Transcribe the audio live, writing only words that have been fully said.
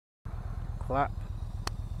clap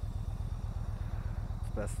as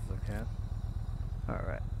best as I can.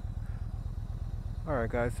 Alright. Alright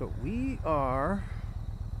guys, so we are...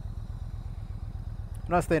 I'm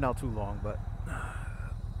not staying out too long, but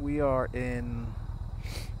we are in...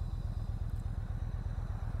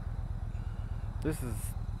 This is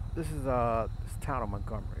town of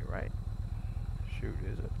Montgomery, right? Shoot,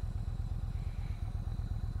 is it?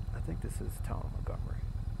 I think this is town of Montgomery.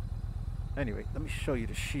 Anyway, let me show you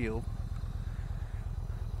the shield.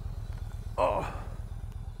 Oh,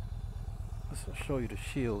 let's show you the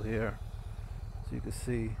shield here, so you can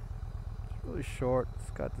see it's really short. It's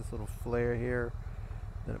got this little flare here,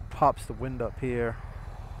 then it pops the wind up here,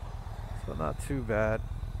 so not too bad.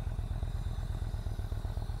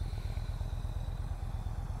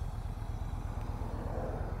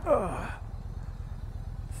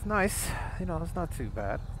 It's nice, you know. It's not too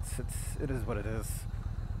bad. It is what it is.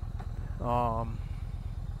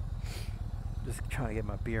 Just trying to get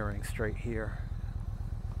my bearing straight here.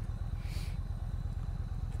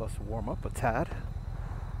 Plus warm up a tad.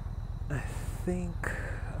 I think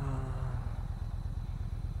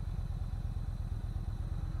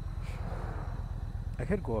I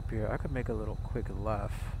could go up here. I could make a little quick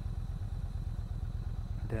left,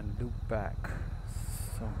 then loop back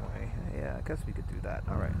some way. Yeah, I guess we could do that.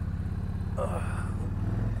 All right.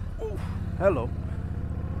 Ooh, hello.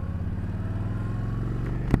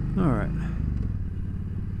 All right.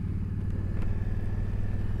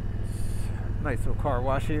 Nice little car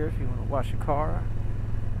wash here if you want to wash your car.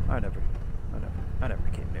 I never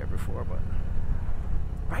came there before, but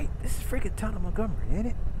right, this is freaking town of Montgomery, ain't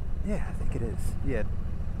it? Yeah, I think it is. Yeah.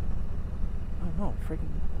 Oh no,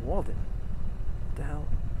 freaking Walden. What the hell?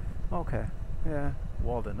 Okay. Yeah,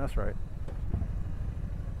 Walden, that's right.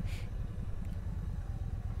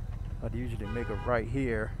 I'd usually make a right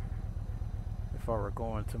here if I were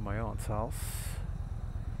going to my aunt's house,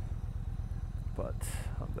 but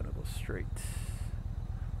I'm gonna go straight.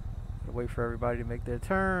 Gotta wait for everybody to make their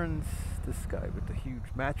turns. This guy with the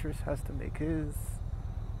huge mattress has to make his.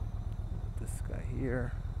 This guy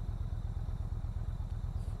here.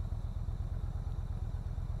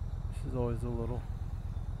 This is always a little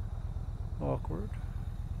awkward,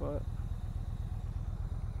 but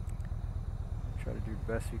try to do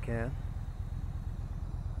the best you can.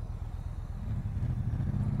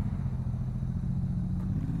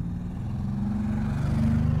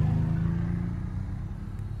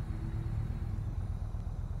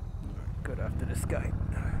 Good after this guy.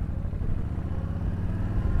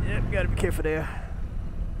 Yep, gotta be careful there.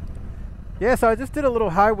 Yeah, so I just did a little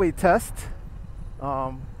highway test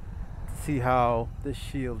to see how this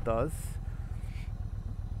shield does.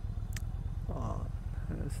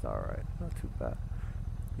 It's alright, not too bad.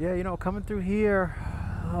 Yeah, you know, coming through here,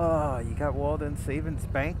 you got Walden Savings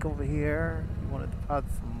Bank over here. You want to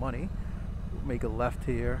deposit some money, make a left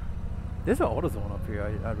here. There's an AutoZone up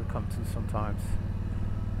here I would come to sometimes.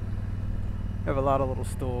 Have a lot of little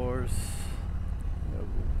stores. You know, a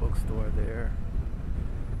little bookstore there.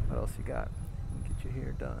 What else you got? Get your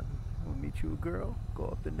hair done. We'll meet you a girl. Go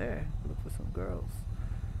up in there. Look for some girls.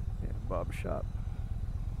 Yeah, barbershop.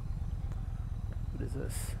 What is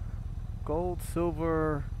this? Gold,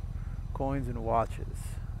 silver, coins, and watches.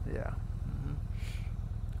 Yeah.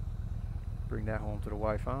 Bring that home to the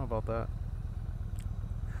wife. Huh? About that.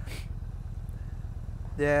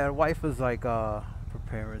 Yeah, the wife was like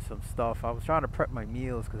preparing some stuff. I was trying to prep my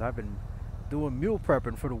meals because I've been doing meal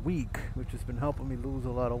prepping for the week, which has been helping me lose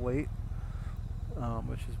a lot of weight,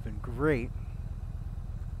 which has been great.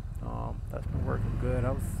 That's been working good.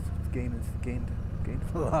 I was gained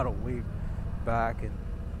a lot of weight back and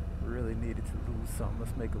really needed to lose some.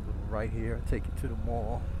 Let's make a little right here. Take you to the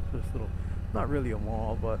mall. This little, not really a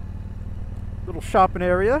mall, but little shopping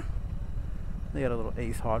area. They got a little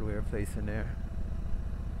Ace Hardware place in there.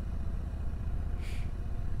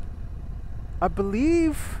 I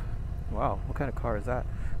believe, wow, what kind of car is that?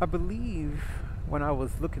 I believe when I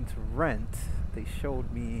was looking to rent, they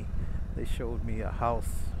showed me a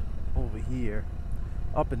house over here,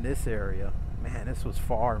 up in this area. Man, this was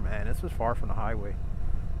far, man. This was far from the highway.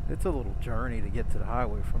 It's a little journey to get to the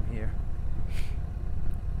highway from here.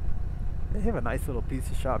 They have a nice little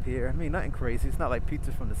pizza shop here. I mean, nothing crazy. It's not like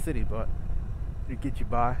pizza from the city, but it'll get you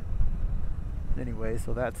by. Anyway,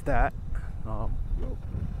 so that's that. We'll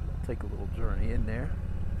take a little journey in there.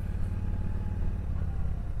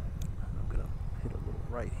 I'm gonna hit a little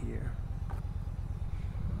right here.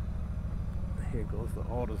 Here goes the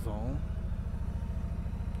AutoZone.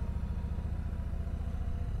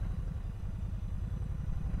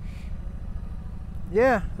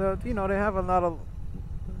 Yeah, so, you know, they have a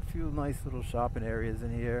few nice little shopping areas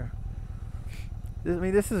in here. I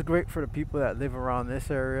mean, this is great for the people that live around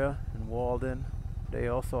this area in Walden. They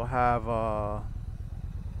also have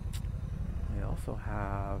they also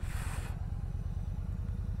have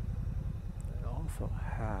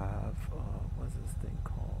what's this thing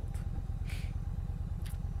called?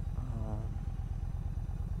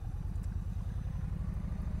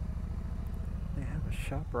 They have a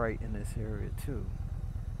ShopRite in this area too.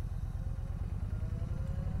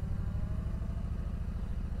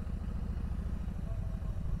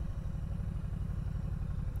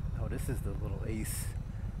 Oh, this is the little Ace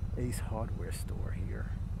hardware store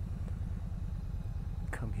here.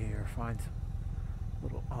 Come here, find some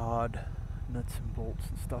little odd nuts and bolts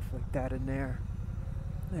and stuff like that in there.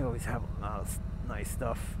 They always have a lot of nice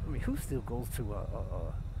stuff. I mean, who still goes to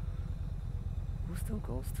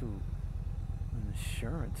an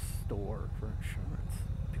insurance store for insurance?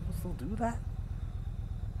 People still do that?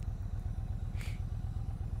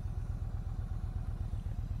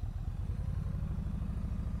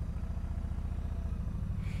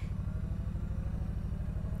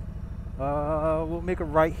 We'll make a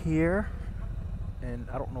right here, and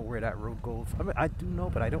I don't know where that road goes. I mean, I do know,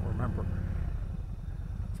 but I don't remember.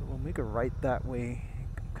 So we'll make a right that way,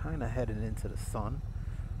 kind of heading into the sun,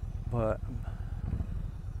 but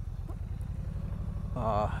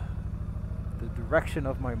the direction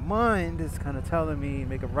of my mind is kind of telling me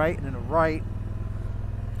make a right and then a right.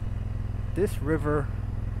 This river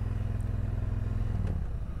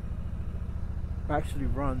actually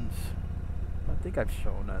runs, I think I've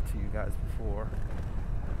shown that to you guys before.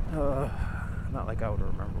 Not like I would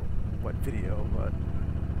remember what video, but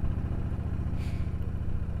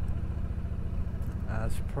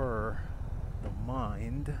as per the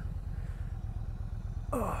mind,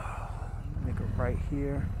 make it right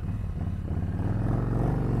here.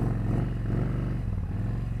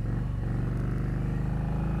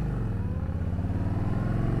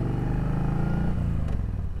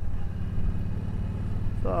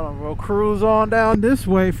 So we'll cruise on down this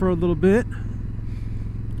way for a little bit.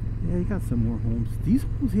 Yeah, you got some more homes. These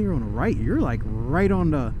homes here on the right, you're like right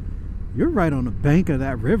on the, you're right on the bank of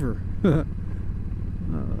that river. Well,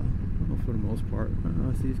 for the most part.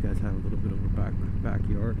 I see these guys have a little bit of a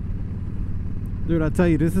backyard. Dude, I tell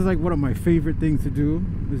you, this is like one of my favorite things to do,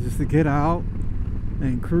 is just to get out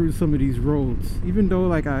and cruise some of these roads. Even though,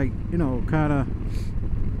 like, I, you know, kind of,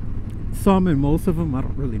 some and most of them, I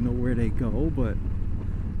don't really know where they go, but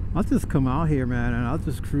I'll just come out here, man, and I'll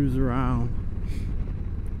just cruise around.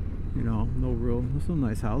 You know, no real, there's some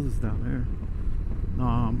nice houses down there.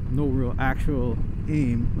 No real actual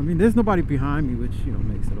aim. I mean, there's nobody behind me, which, you know,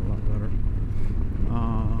 makes it a lot better.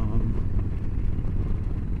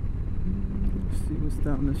 Let's see what's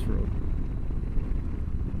down this road.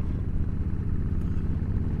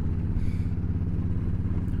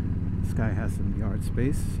 This guy has some yard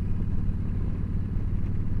space.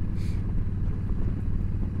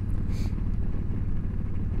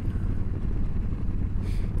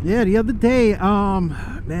 Yeah, the other day,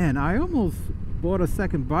 man, I almost bought a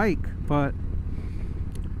second bike, but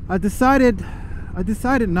I decided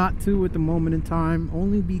not to at the moment in time,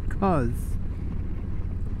 only because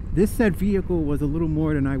this said vehicle was a little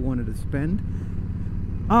more than I wanted to spend.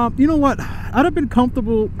 You know what? I'd have been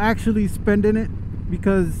comfortable actually spending it,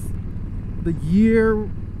 because the year,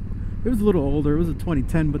 it was a little older. It was a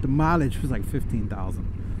 2010, but the mileage was like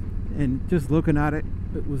 15,000. And just looking at it,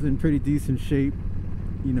 it was in pretty decent shape.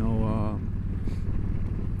 You know,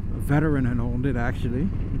 a veteran had owned it actually,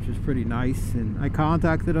 which is pretty nice. And I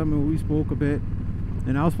contacted him and we spoke a bit.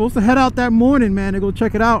 And I was supposed to head out that morning, man, to go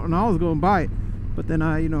check it out, and I was going to buy it. But then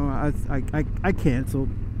I canceled.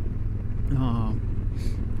 And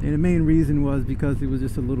the main reason was because it was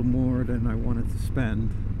just a little more than I wanted to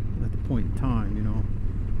spend at the point in time, you know.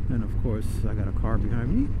 And of course, I got a car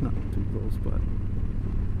behind me, not too close, but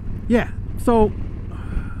yeah. So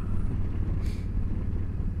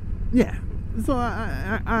yeah, so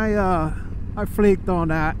I flaked on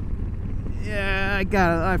that. Yeah,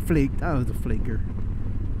 I flaked. I was a flaker.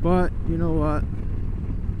 But you know what?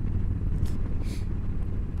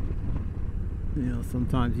 You know,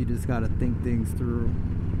 sometimes you just gotta think things through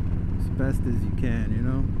as best as you can, you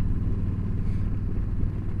know.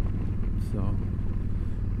 So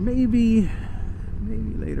maybe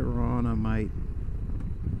later on I might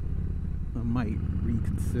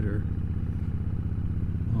reconsider.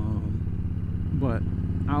 But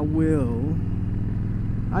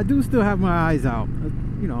I do still have my eyes out.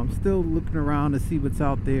 You know, I'm still looking around to see what's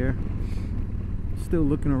out there. Still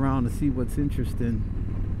looking around to see what's interesting,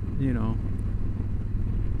 you know.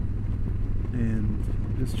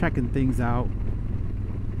 And just checking things out.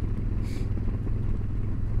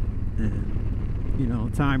 And you know,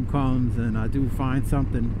 time comes and I do find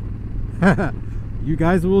something, you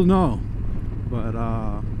guys will know. But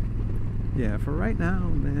yeah, for right now,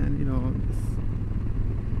 man, you know,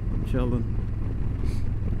 I'm chilling.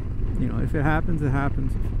 You know, if it happens, it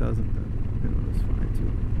happens. If it doesn't, then, you know, it's fine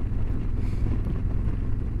too.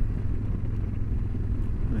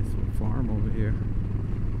 Nice little farm over here.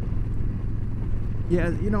 Yeah,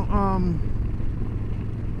 you know,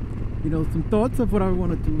 some thoughts of what I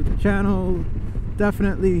want to do with the channel.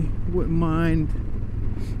 Definitely wouldn't mind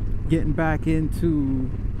getting back into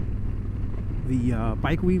the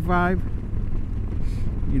bike week vibe.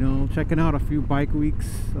 You know, checking out a few bike weeks,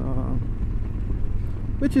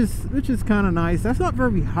 which is kind of nice. That's not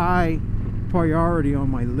very high priority on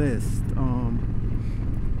my list.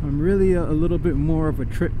 I'm really a little bit more of a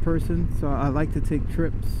trip person, so I like to take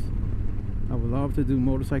trips. I would love to do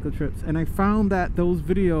motorcycle trips, and I found that those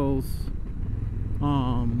videos,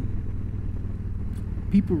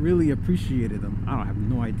 people really appreciated them. I don't have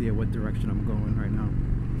no idea what direction I'm going right now.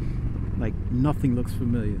 Like, nothing looks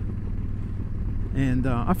familiar. And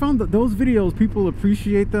I found that those videos, people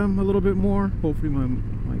appreciate them a little bit more. Hopefully my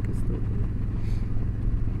mic is still good.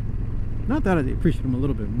 Not that I appreciate them a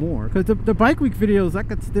little bit more, because the bike week videos, I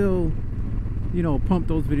could still, you know, pump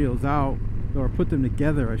those videos out, or put them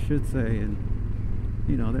together, I should say, and,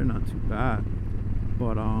 you know, they're not too bad.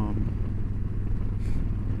 But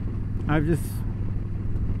I've just,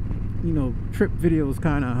 you know, trip videos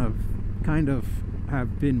kind of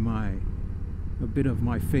have been a bit of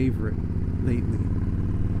my favorite lately.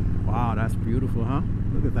 Wow, that's beautiful, huh?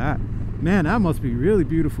 Look at that. Man, that must be really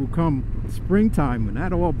beautiful come springtime when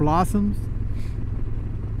that all blossoms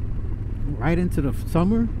right into the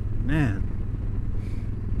summer. Man,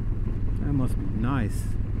 that must be nice.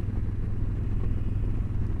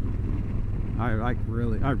 I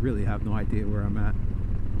really have no idea where I'm at.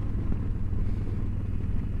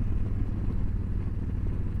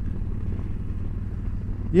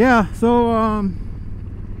 Yeah, so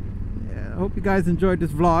yeah, I hope you guys enjoyed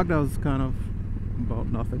this vlog. That was kind of about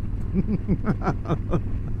nothing.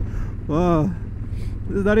 Well,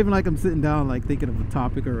 it's not even like I'm sitting down like thinking of a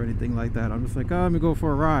topic or anything like that. I'm just like, oh, let me go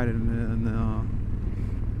for a ride, and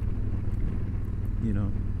you know,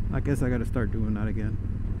 I guess I got to start doing that again.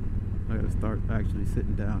 I got to start actually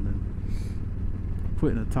sitting down and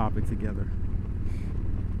putting a topic together.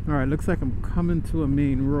 All right, looks like I'm coming to a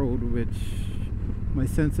main road, which my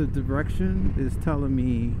sense of direction is telling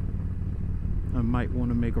me I might want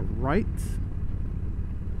to make a right.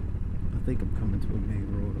 I think I'm coming to a main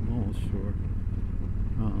road. I'm almost sure.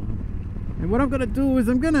 And what I'm gonna do is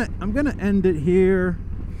I'm gonna end it here,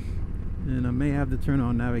 and I may have to turn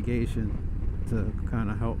on navigation to kind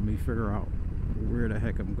of help me figure out where the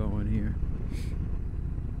heck I'm going here.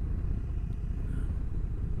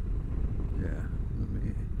 Yeah,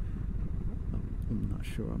 I'm not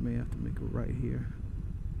sure. I may have to make a right here.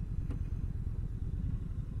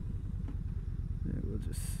 Yeah, we'll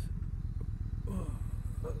just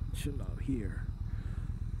chill out here.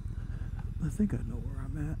 I think I know where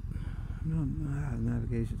I'm at.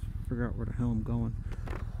 Navigation to figure out where the hell I'm going.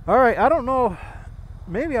 All right, I don't know.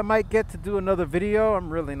 Maybe I might get to do another video. I'm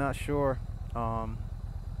really not sure. I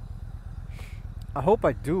hope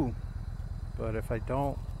I do, but if I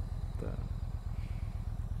don't, then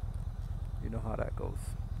you know how that goes.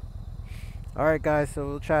 All right, guys, so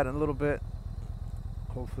we'll chat in a little bit.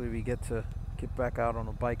 Hopefully we get back out on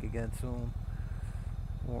a bike again soon.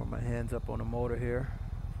 Warm my hands up on the motor here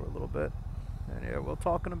for a little bit, and yeah, we'll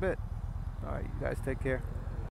talk in a bit. All right, you guys take care.